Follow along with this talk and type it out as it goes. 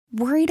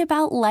Worried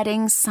about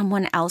letting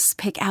someone else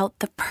pick out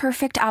the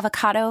perfect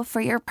avocado for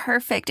your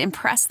perfect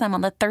impress them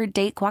on the third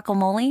date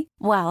guacamole?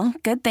 Well,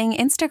 good thing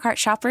Instacart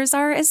shoppers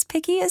are as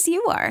picky as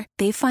you are.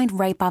 They find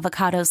ripe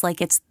avocados like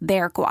it's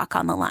their guac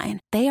on the line.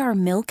 They are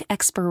milk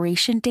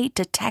expiration date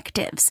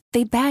detectives.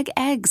 They bag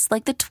eggs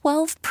like the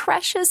 12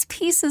 precious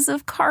pieces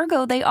of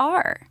cargo they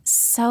are.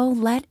 So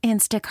let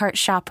Instacart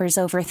shoppers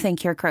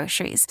overthink your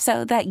groceries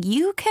so that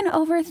you can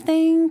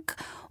overthink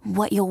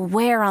what you'll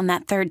wear on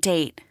that third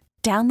date.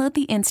 Download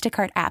the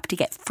Instacart app to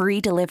get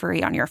free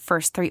delivery on your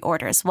first 3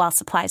 orders while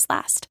supplies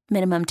last.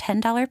 Minimum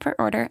 $10 per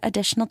order.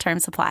 Additional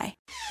terms apply.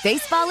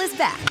 Baseball is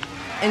back,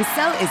 and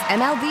so is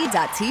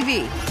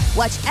MLB.tv.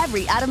 Watch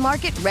every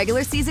out-of-market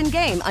regular season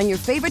game on your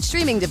favorite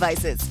streaming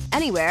devices.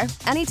 Anywhere,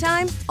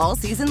 anytime, all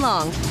season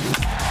long.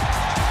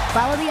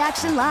 Follow the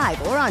action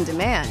live or on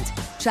demand.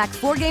 Track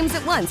 4 games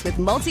at once with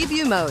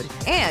multi-view mode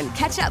and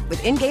catch up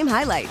with in-game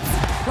highlights.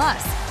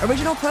 Plus,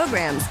 original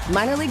programs,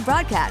 minor league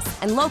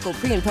broadcasts, and local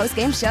pre- and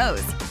post-game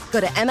shows. Go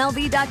to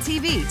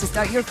MLB.tv to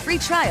start your free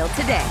trial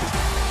today.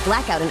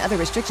 Blackout and other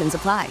restrictions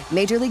apply.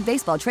 Major League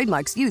Baseball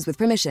trademarks used with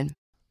permission.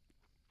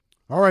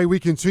 All right, we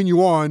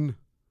continue on.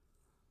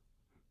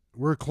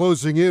 We're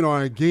closing in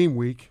on a game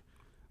week,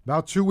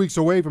 about 2 weeks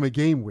away from a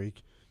game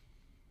week.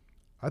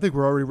 I think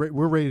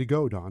we're ready to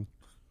go, Don.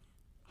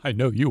 I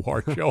know you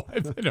are, Joe.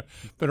 I've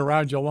been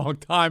around you a long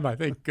time. I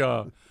think,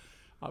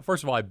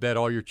 first of all, I bet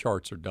all your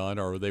charts are done,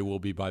 or they will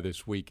be by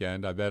this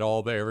weekend. I bet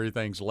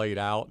everything's laid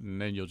out,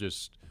 and then you'll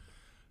just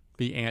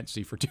be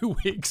antsy for 2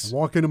 weeks. I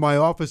walk into my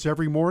office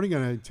every morning,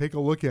 and I take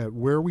a look at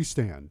where we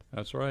stand.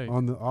 That's right.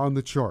 On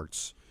the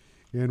charts,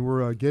 and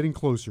we're getting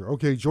closer.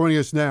 Okay, joining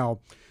us now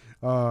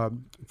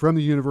from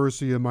the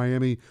University of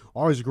Miami.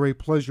 Always a great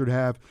pleasure to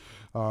have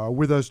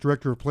with us,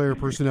 Director of Player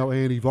Personnel,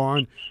 Andy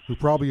Vaughn, who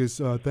probably is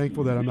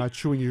thankful that I'm not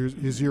chewing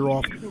his ear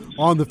off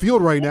on the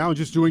field right now and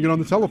just doing it on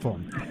the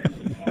telephone.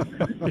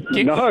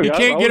 You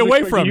can't get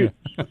away from you.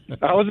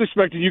 I was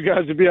expecting you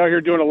guys to be out here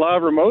doing a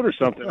live remote or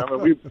something. I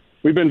mean,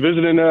 we've been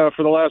visiting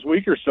for the last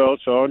week or so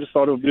I just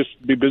thought it would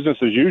just be business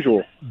as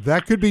usual.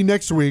 That could be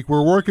next week.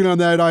 We're working on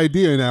that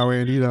idea now,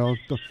 Andy.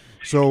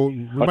 So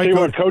I'll tell you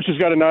what, Coach has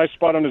got a nice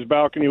spot on his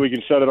balcony. We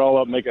can set it all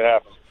up and make it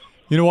happen.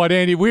 You know what,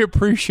 Andy? We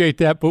appreciate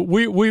that, but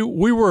we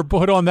were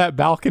put on that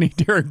balcony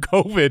during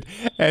COVID,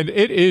 and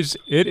it is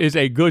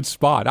a good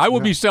spot. I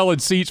would be selling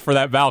seats for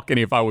that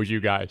balcony if I was you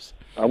guys.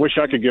 I wish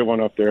I could get one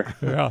up there.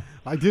 Yeah,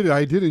 I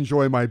did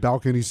enjoy my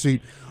balcony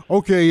seat.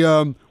 Okay,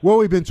 well,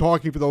 we've been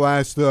talking for the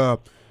last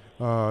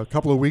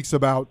couple of weeks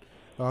about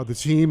the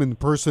team and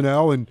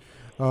personnel, and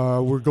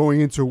we're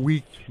going into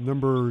week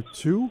number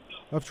 2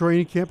 of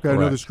training camp. Got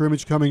another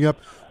scrimmage coming up.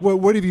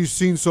 What have you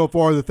seen so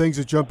far, the things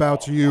that jump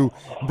out to you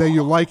that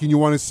you like and you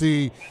want to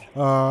see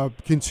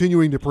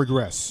continuing to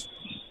progress?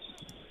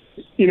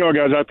 You know,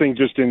 guys, I think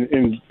just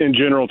in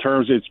general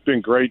terms, it's been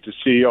great to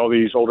see all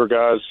these older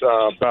guys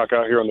back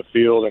out here on the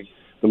field, and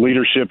the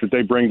leadership that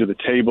they bring to the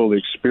table, the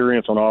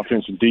experience on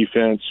offense and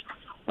defense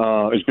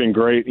has been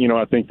great. You know,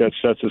 I think that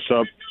sets us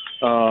up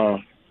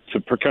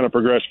to kind of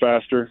progress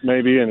faster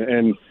maybe,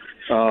 and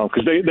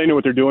because they know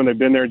what they're doing. They've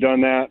been there,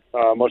 done that.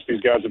 Most of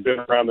these guys have been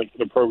around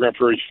the program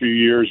for a few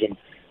years,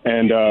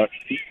 and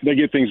they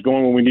get things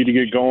going when we need to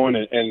get going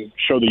and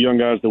show the young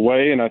guys the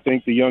way. And I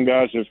think the young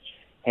guys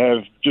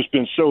have just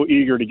been so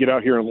eager to get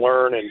out here and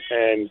learn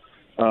and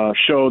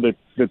show that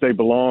they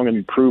belong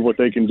and prove what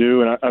they can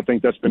do. And I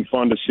think that's been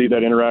fun to see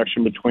that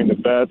interaction between the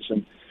vets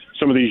and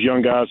some of these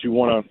young guys who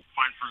want to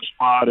fight for a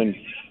spot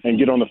and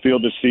get on the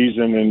field this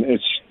season. And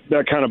it's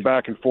that kind of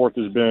back and forth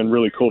has been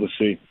really cool to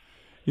see.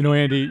 You know,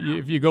 Andy,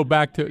 if you go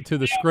back to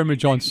the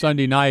scrimmage on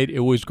Sunday night, it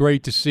was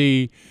great to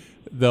see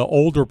the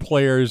older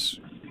players,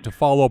 to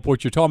follow up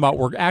what you're talking about,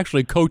 were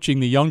actually coaching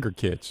the younger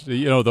kids,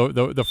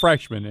 the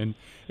freshmen.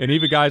 And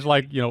even guys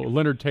like,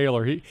 Leonard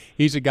Taylor,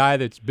 he's a guy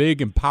that's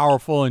big and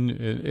powerful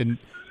and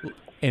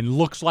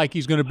looks like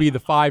he's going to be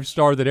the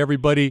 5-star that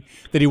everybody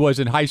that he was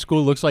in high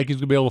school. Looks like he's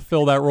going to be able to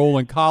fill that role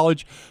in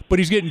college. But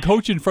he's getting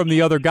coaching from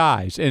the other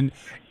guys. And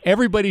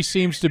everybody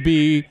seems to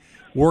be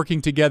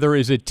working together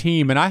as a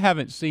team, and I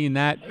haven't seen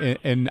that,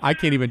 and I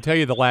can't even tell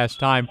you the last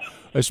time,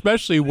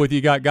 especially with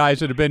you got guys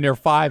that have been there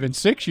 5 and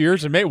 6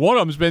 years, and maybe one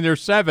of them's been there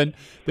 7.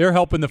 They're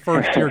helping the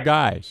first-year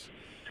guys.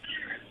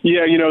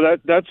 Yeah,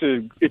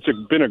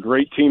 it's been a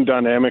great team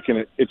dynamic, and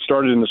it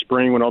started in the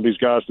spring when all these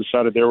guys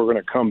decided they were going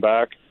to come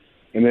back,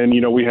 and then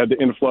we had the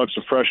influx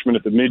of freshmen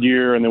at the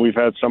mid-year, and then we've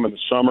had some in the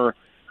summer,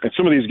 and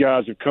some of these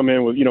guys have come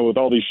in with with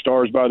all these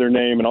stars by their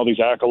name and all these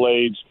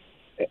accolades.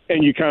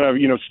 And you kind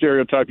of,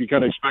 stereotype, you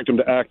kind of expect them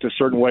to act a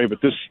certain way. But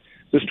this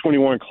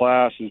 21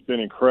 class has been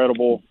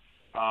incredible.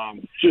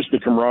 Just the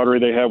camaraderie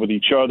they have with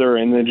each other,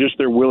 and then just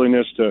their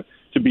willingness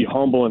to be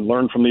humble and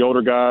learn from the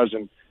older guys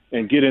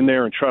and get in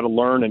there and try to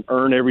learn and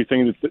earn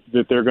everything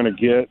that they're going to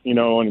get,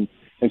 and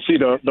see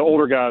the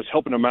older guys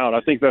helping them out.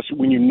 I think that's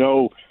when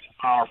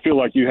or feel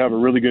like you have a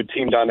really good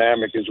team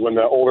dynamic, is when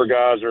the older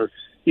guys are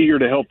eager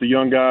to help the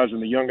young guys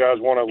and the young guys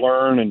want to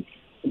learn. And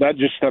that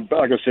just,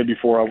 like I said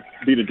before, I'll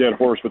beat a dead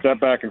horse, but that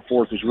back and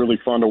forth is really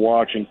fun to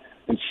watch and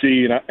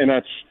see. And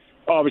that's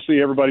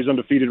obviously everybody's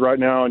undefeated right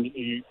now, and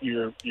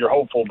you're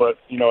hopeful, but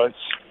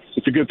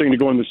it's a good thing to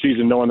go into the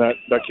season knowing that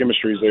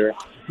chemistry is there.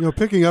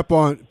 Picking up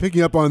on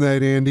that,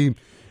 Andy.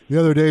 The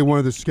other day, one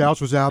of the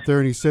scouts was out there,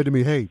 and he said to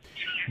me, "Hey,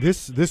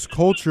 this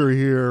culture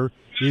here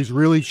is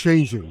really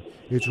changing.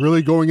 It's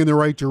really going in the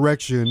right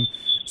direction.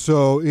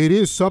 So it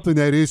is something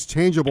that is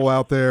tangible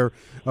out there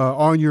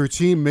on your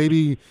team.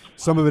 Maybe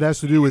some of it has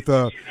to do with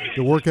the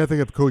work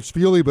ethic of Coach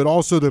Feely, but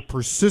also the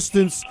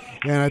persistence,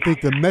 and I think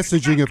the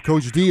messaging of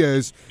Coach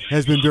Diaz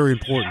has been very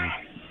important."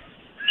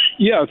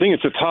 Yeah, I think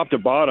it's a top to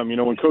bottom.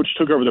 When Coach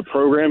took over the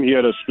program, he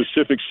had a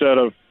specific set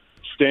of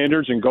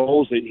standards and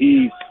goals that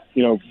he,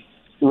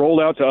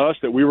 rolled out to us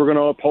that we were going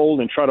to uphold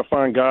and try to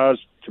find guys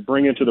to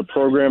bring into the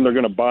program. They're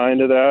going to buy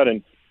into that.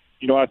 And,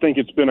 I think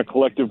it's been a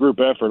collective group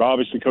effort.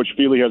 Obviously, Coach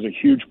Feely has a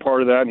huge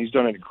part of that, and he's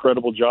done an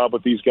incredible job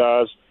with these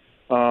guys.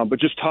 But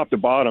just top to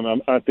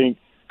bottom, I think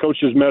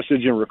Coach's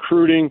message in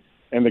recruiting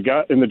and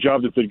the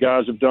job that the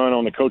guys have done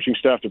on the coaching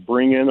staff to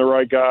bring in the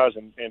right guys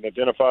and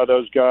identify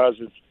those guys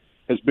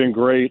has been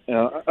great.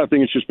 I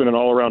think it's just been an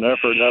all-around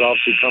effort, and that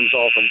obviously comes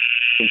off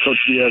from Coach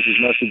Diaz's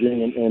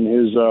messaging and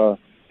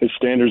his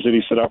standards that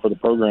he set out for the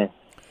program.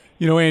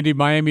 Andy,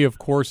 Miami, of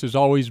course, has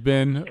always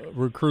been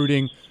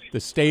recruiting the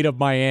state of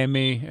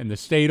Miami and the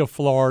state of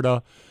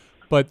Florida,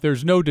 but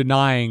there's no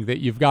denying that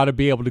you've got to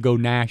be able to go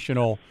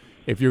national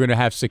if you're going to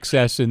have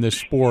success in this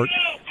sport.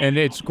 And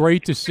it's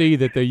great to see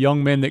that the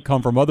young men that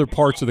come from other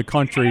parts of the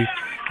country,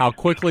 how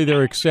quickly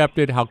they're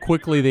accepted, how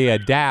quickly they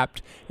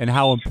adapt, and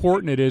how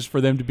important it is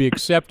for them to be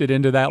accepted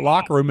into that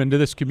locker room, into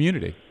this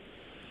community.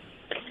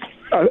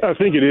 I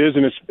think it is,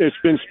 and it's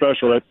been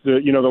special.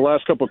 The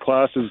last couple of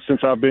classes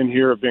since I've been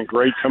here have been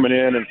great coming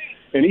in,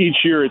 and each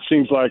year it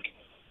seems like,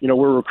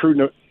 we're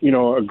recruiting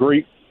a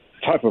great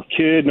type of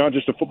kid, not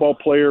just a football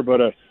player, but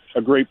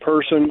a great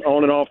person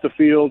on and off the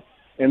field,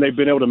 and they've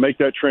been able to make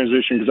that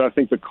transition because I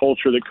think the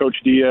culture that Coach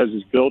Diaz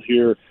has built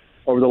here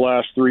over the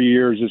last 3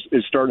 years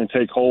is starting to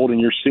take hold, and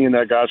you're seeing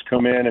that guys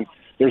come in, and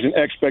there's an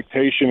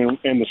expectation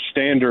and the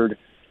standard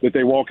that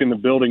they walk in the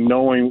building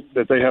knowing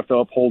that they have to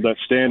uphold that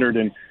standard,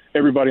 and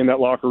everybody in that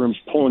locker room is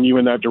pulling you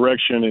in that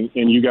direction,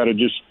 and you got to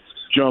just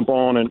jump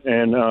on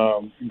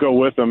and go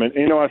with them.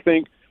 And, I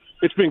think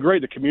it's been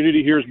great. The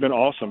community here has been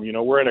awesome.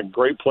 We're in a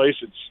great place.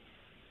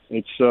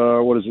 It's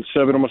almost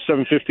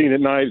 7:15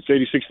 at night. It's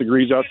 86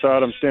 degrees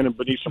outside. I'm standing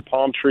beneath some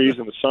palm trees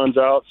and the sun's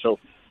out. So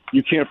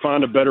you can't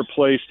find a better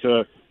place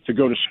to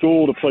go to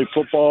school, to play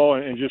football,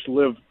 and just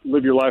live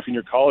your life in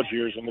your college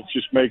years. And it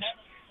just makes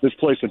this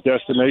place a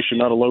destination,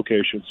 not a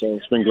location. So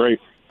it's been great.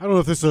 I don't know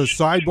if this is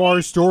a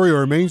sidebar story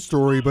or a main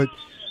story, but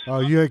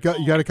you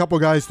got a couple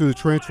guys through the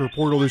transfer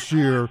portal this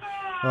year.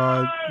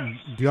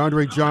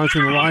 DeAndre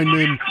Johnson, the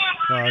lineman,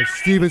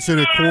 Stevenson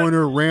at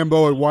corner,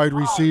 Rambo at wide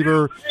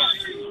receiver.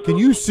 Can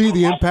you see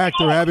the impact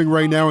they're having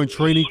right now in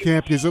training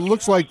camp? Because it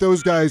looks like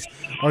those guys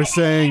are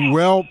saying,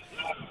 well,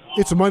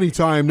 it's money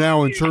time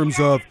now in terms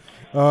of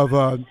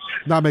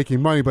not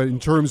making money, but in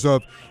terms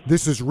of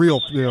this is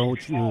real.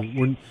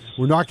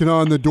 We're knocking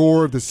on the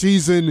door of the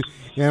season,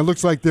 and it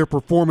looks like they're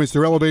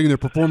elevating their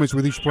performance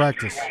with each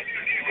practice.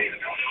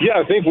 Yeah,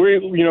 I think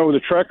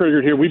the track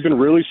record here, we've been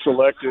really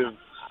selective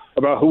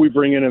about who we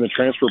bring in the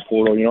transfer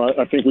portal.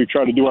 I think we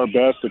try to do our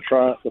best to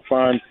try to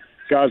find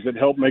guys that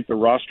help make the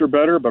roster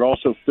better, but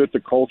also fit the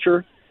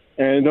culture.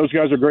 And those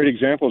guys are great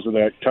examples of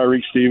that.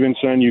 Tyreek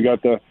Stevenson, you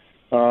got the,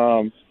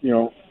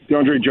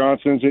 DeAndre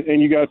Johnsons,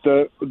 and you got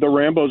the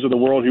Rambos of the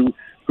world who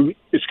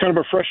it's kind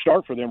of a fresh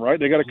start for them, right?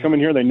 They got to come in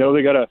here. They know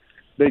they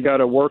got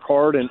to work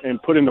hard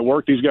and put in the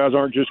work. These guys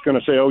aren't just going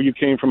to say, oh, you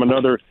came from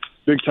another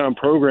big-time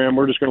program,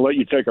 we're just going to let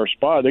you take our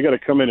spot. They got to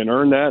come in and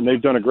earn that, and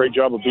they've done a great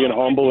job of being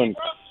humble and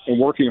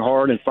working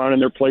hard and finding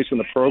their place in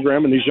the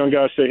program. And these young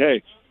guys say,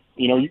 hey,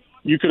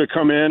 you could have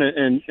come in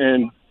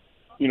and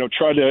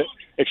tried to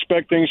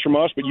expect things from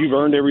us, but you've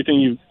earned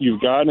everything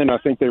you've gotten, and I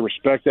think they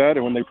respect that.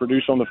 And when they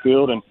produce on the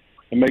field and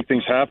make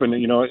things happen,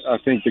 I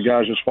think the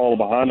guys just follow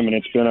behind them, and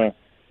it's been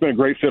a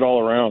great fit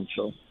all around.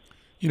 So.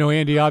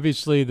 Andy,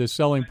 obviously the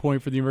selling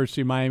point for the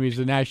University of Miami is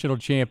the national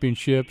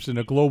championships and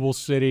a global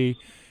city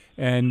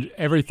and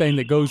everything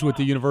that goes with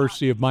the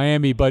University of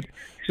Miami. But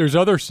there's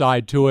other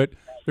side to it.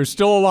 There's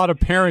still a lot of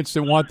parents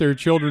that want their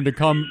children to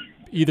come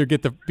either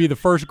be the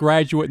first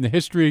graduate in the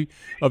history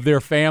of their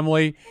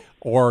family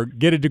or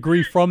get a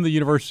degree from the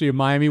University of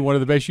Miami, one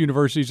of the best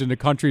universities in the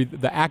country.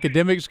 The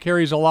academics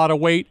carries a lot of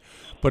weight,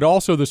 but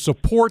also the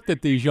support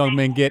that these young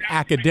men get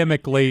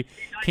academically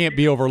can't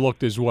be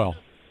overlooked as well.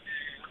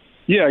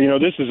 Yeah,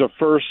 this is a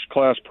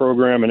first-class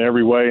program in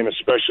every way, and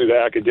especially the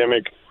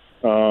academic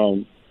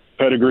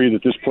pedigree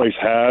that this place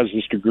has.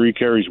 This degree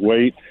carries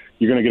weight.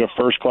 You're going to get a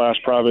first-class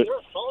private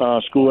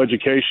school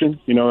education.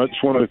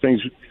 That's one of the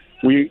things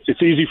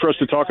it's easy for us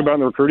to talk about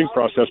in the recruiting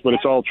process, but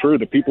it's all true.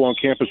 The people on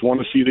campus want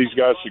to see these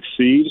guys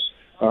succeed.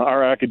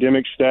 Our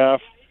academic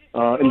staff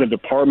in the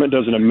department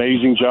does an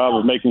amazing job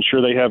of making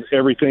sure they have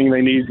everything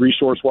they need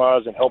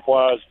resource-wise and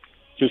help-wise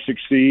to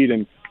succeed.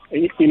 And,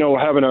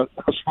 having a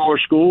smaller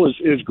school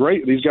is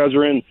great. These guys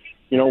are in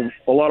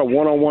a lot of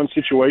one-on-one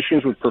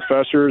situations with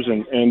professors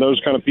and those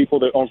kind of people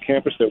that on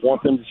campus that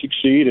want them to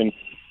succeed. And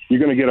you're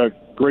going to get a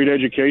great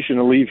education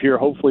and leave here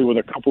hopefully with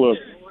a couple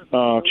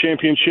of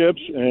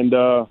championships and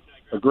a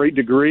great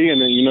degree.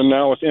 And then,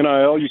 now with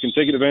NIL, you can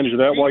take advantage of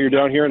that while you're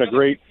down here in a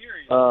great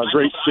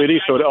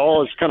city. So it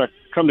all has kind of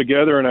come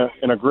together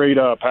in a great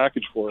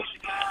package for us.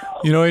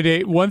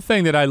 One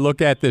thing that I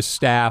look at this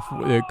staff,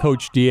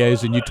 Coach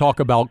Diaz, and you talk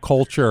about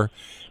culture,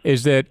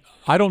 is that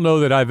I don't know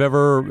that I've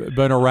ever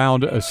been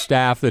around a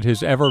staff that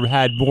has ever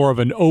had more of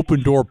an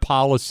open-door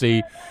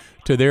policy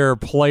to their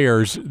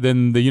players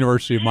than the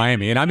University of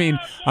Miami. And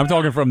I'm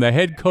talking from the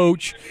head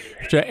coach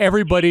to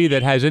everybody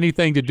that has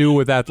anything to do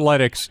with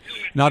athletics,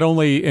 not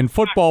only in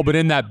football but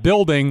in that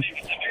building.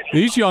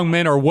 These young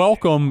men are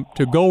welcome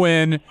to go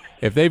in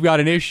if they've got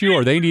an issue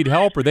or they need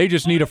help or they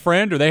just need a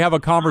friend or they have a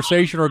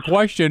conversation or a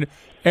question.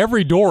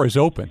 Every door is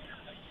open.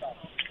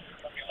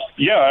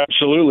 Yeah,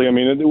 absolutely.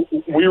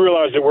 We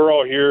realize that we're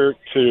all here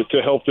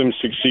to help them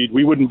succeed.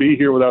 We wouldn't be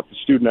here without the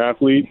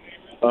student-athlete.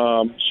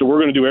 So we're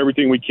going to do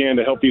everything we can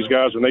to help these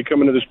guys when they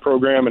come into this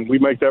program, and we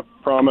make that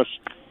promise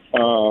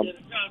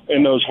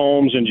in those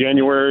homes in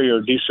January or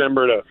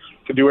December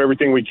to do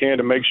everything we can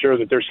to make sure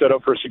that they're set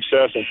up for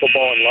success in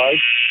football and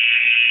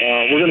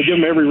life. We're going to give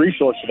them every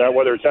resource to that,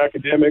 whether it's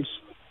academics,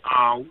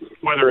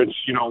 whether it's,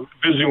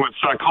 visiting with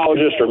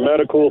psychologists or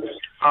medical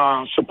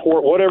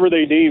support, whatever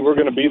they need, we're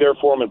going to be there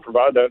for them and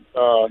provide that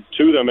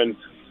to them. And,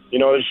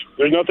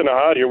 there's nothing to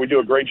hide here. We do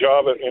a great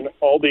job in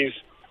all these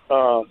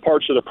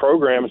parts of the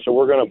program, and so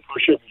we're going to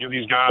push it and give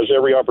these guys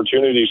every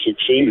opportunity to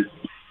succeed.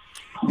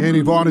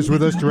 Andy Vaughn is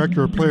with us,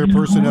 Director of Player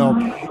Personnel.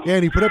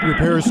 Andy, put up your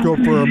Periscope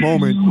for a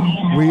moment.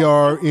 We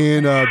are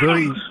in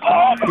very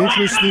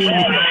interesting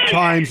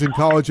times in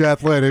college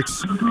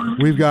athletics.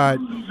 We've got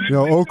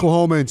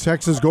Oklahoma and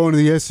Texas going to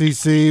the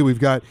SEC. We've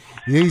got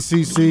the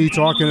ACC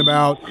talking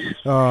about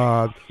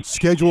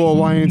schedule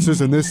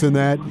alliances and this and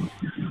that.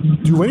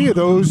 Do any of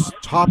those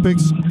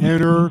topics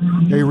enter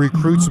a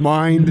recruit's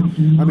mind?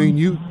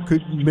 You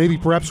could maybe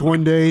perhaps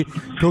one day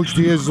Coach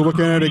Diaz is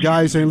looking at a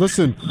guy saying,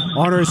 listen,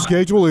 on our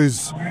schedule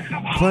is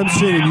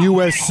Clemson and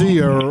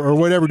USC or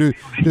whatever.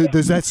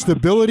 Does that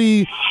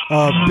stability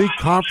of big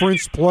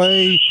conference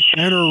play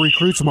enter a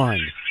recruit's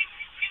mind?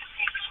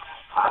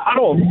 I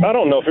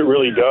don't know if it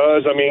really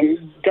does.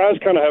 Guys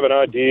kind of have an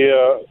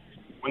idea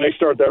when they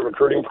start that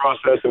recruiting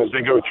process and as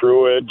they go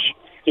through it.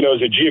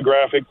 Is it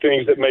geographic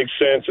things that make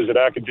sense? Is it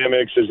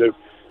academics? Is it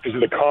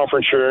the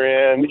conference you're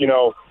in?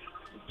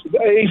 The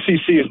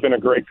ACC has been a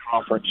great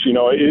conference.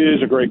 It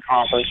is a great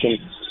conference. And,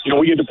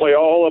 we get to play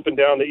all up and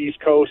down the East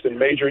Coast in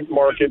major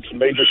markets and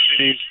major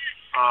cities,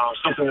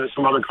 something that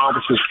some other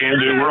conferences can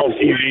do. We're on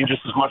TV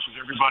just as much as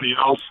everybody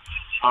else.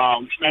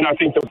 And I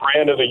think the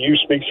brand of the U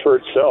speaks for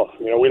itself.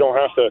 We don't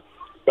have to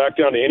back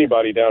down to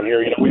anybody down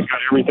here. We've got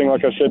everything,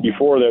 like I said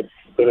before, that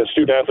a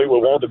student-athlete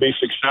would want to be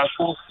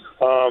successful.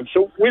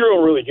 So we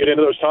don't really get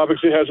into those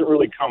topics. It hasn't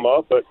really come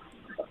up, but,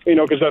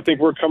 because I think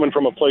we're coming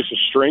from a place of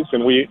strength,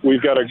 and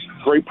we've got a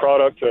great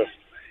product to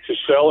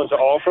sell and to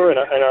offer, and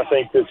I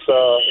think it's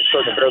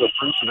starting to bear the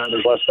fruits of that in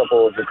these last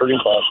couple of recruiting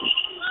classes.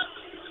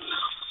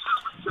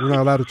 We're not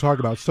allowed to talk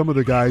about some of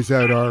the guys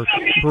that are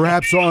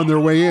perhaps on their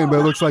way in, but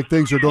it looks like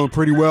things are going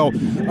pretty well.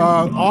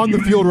 On the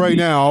field right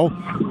now,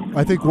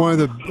 I think one of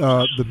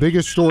the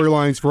biggest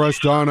storylines for us,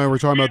 Don and I were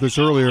talking about this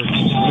earlier,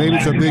 maybe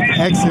it's a big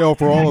exhale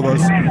for all of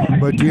us,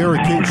 but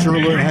D'Eriq King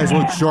sure has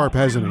looked sharp,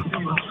 hasn't he?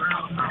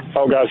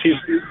 Oh, guys,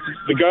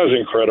 the guy's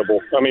incredible.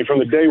 From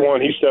the day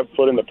one he stepped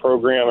foot in the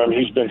program,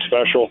 he's been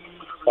special.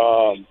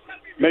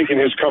 Making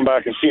his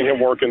comeback and seeing him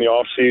work in the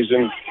off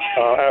season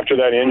after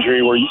that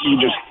injury where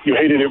you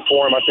hated it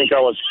for him. I think I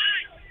was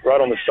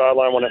right on the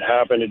sideline when it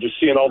happened, and just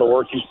seeing all the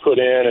work he's put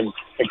in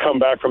and come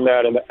back from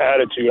that, and the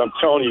attitude. I'm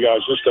telling you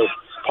guys, just a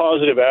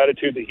positive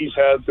attitude that he's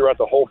had throughout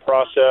the whole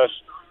process.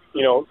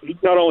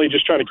 He's not only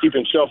just trying to keep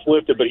himself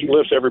lifted, but he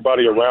lifts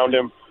everybody around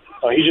him.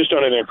 He's just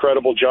done an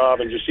incredible job,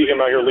 and just see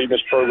him out here leading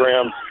this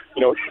program.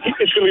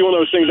 It's going to be one of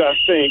those things I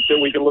think that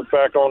we can look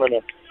back on in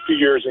a few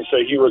years and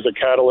say he was a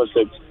catalyst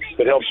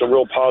that helps a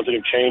real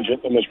positive change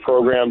in this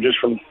program, just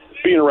from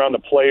being around the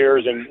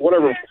players, and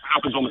whatever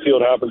happens on the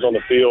field happens on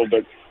the field.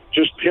 But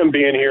just him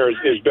being here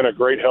has been a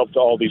great help to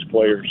all these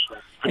players.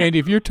 And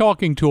if you're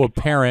talking to a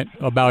parent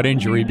about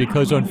injury,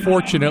 because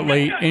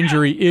unfortunately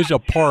injury is a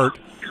part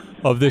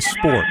of this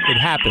sport, it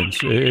happens.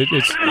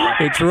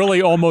 It's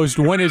really almost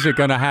when is it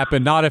going to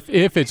happen, not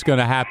if it's going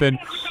to happen,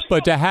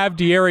 but to have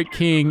D'Eriq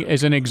King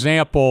as an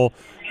example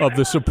of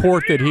the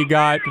support that he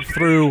got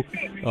through,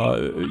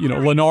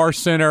 Lennar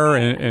Center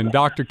and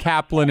Dr.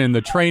 Kaplan and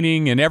the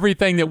training and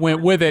everything that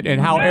went with it, and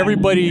how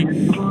everybody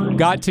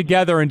got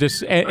together and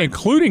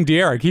including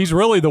D'Eriq. He's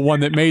really the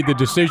one that made the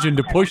decision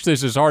to push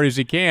this as hard as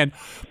he can.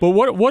 But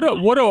what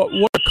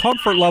a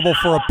comfort level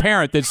for a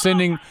parent that's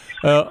sending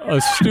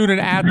a student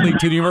athlete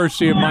to the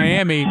University of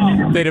Miami,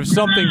 that if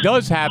something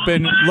does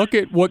happen, look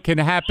at what can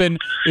happen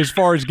as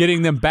far as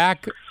getting them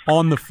back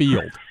on the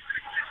field.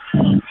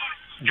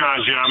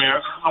 Guys, yeah, I mean,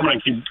 I'm going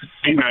to keep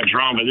beating that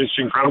drum, but it's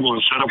incredible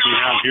the setup we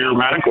have here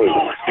medically.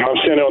 I'm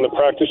standing on the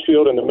practice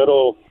field in the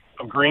middle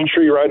of Green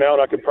Tree right now,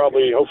 and I could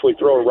hopefully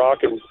throw a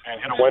rock and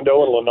hit a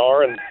window in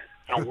Lennar, and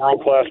a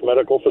world-class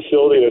medical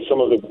facility that some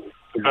of the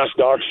best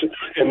docs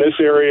in this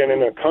area and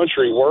in the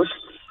country work,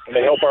 and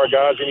they help our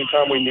guys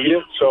anytime we need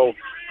it. So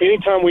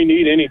anytime we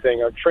need anything,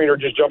 a trainer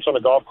just jumps on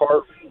a golf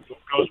cart,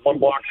 goes one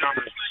block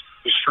down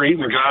the street,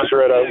 and the guys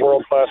are at a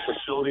world-class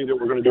facility that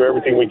we're going to do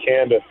everything we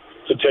can to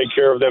take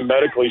care of them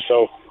medically.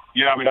 So,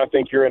 yeah, I mean, I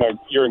think you're in a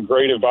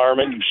great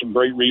environment and some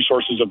great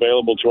resources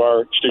available to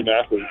our student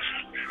athletes.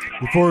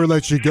 Before we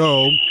let you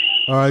go,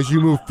 as you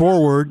move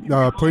forward,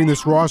 putting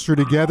this roster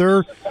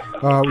together,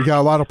 we got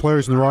a lot of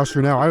players in the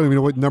roster now. I don't even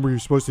know what number you're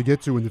supposed to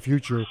get to in the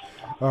future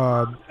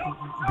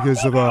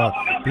because of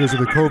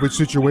the COVID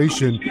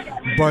situation.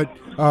 But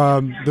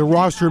the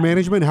roster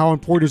management, how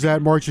important is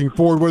that marching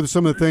forward? What are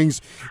some of the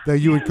things that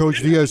you and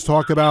Coach Diaz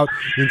talk about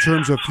in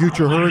terms of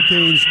future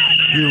Hurricanes?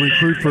 Do you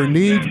recruit for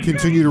need,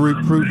 continue to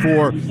recruit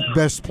for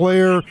best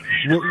player?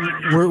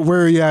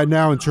 Where are you at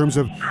now in terms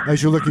of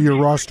as you look at your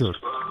roster?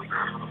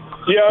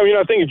 Yeah, I mean,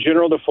 I think in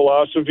general the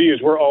philosophy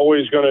is we're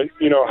always going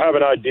to, have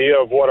an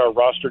idea of what our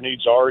roster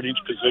needs are at each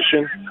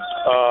position.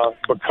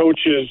 But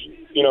coaches,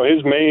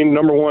 his main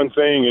number one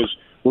thing is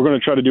we're going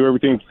to try to do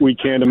everything we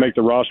can to make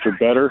the roster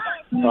better.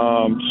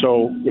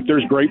 So if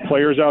there's great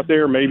players out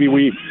there, maybe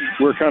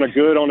we're kind of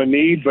good on a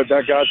need, but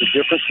that guy's a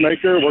difference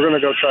maker, we're going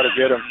to go try to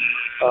get him.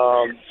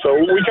 So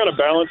we kind of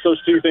balance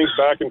those two things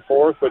back and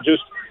forth, but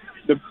just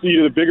the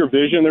bigger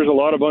vision, there's a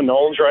lot of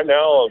unknowns right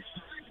now of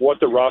what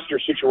the roster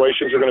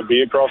situations are going to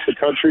be across the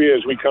country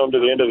as we come to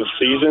the end of the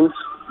season.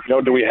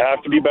 Do we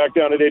have to be back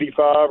down at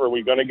 85? Are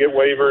we going to get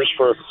waivers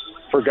for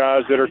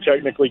guys that are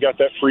technically got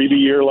that freebie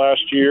year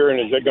last year, and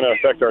is it going to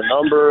affect our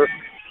number?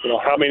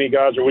 How many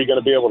guys are we going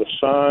to be able to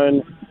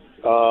sign?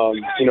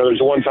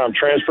 There's a one-time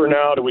transfer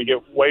now. Do we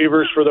get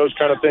waivers for those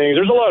kind of things?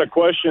 There's a lot of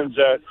questions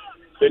that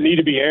need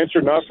to be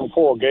answered, not from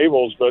Coral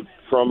Gables, but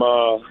from,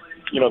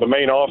 the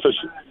main office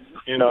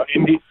in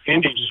Indy.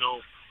 So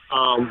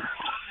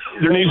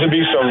there needs to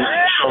be some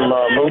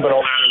movement on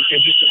that,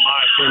 and just in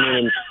my opinion,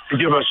 and to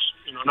give us,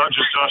 not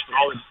just us, but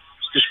all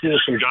the schools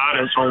some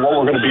guidance on what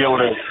we're going to be able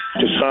to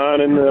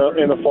sign in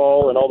the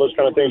fall and all those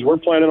kind of things. We're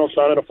planning on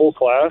signing a full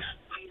class.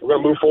 We're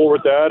going to move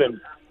forward with that and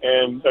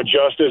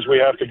adjust as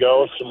we have to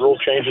go if some rule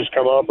changes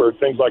come up or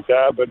things like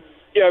that. But,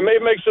 yeah,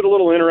 it makes it a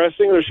little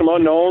interesting. There's some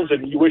unknowns,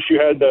 and you wish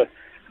you had the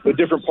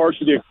different parts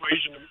of the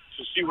equation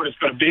to see what it's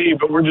going to be.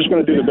 But we're just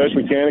going to do the best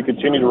we can and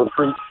continue to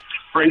recruit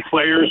great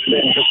players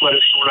and just let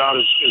it sort out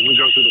as we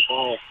go through the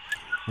fall.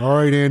 All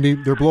right, Andy,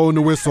 they're blowing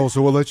the whistle,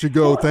 so we'll let you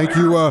go. Thank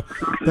you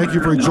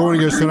for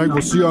joining us tonight.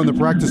 We'll see you on the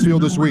practice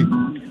field this week.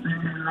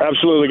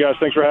 Absolutely, guys.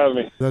 Thanks for having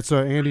me. That's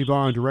Andy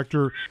Vaughn,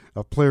 Director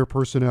of Player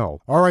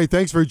Personnel. All right,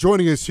 thanks for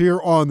joining us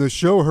here on the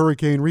show,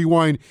 Hurricane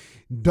Rewind.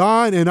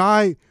 Don and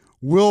I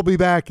will be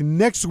back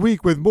next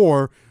week with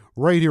more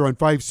right here on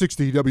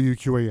 560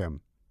 WQAM.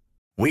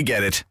 We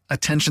get it.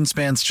 Attention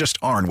spans just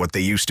aren't what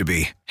they used to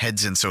be.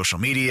 Heads in social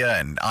media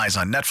and eyes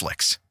on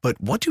Netflix. But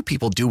what do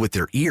people do with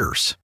their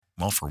ears?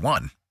 Well, for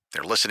one,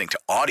 they're listening to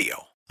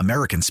audio.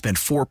 Americans spend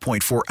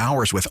 4.4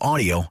 hours with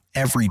audio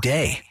every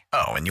day.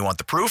 Oh, and you want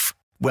the proof?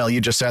 Well,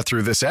 you just sat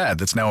through this ad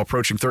that's now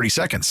approaching 30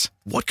 seconds.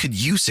 What could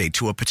you say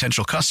to a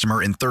potential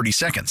customer in 30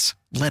 seconds?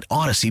 Let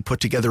Odyssey put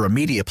together a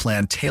media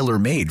plan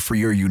tailor-made for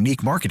your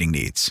unique marketing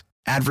needs.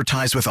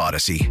 Advertise with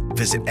Odyssey.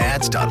 Visit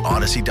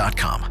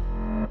ads.odyssey.com.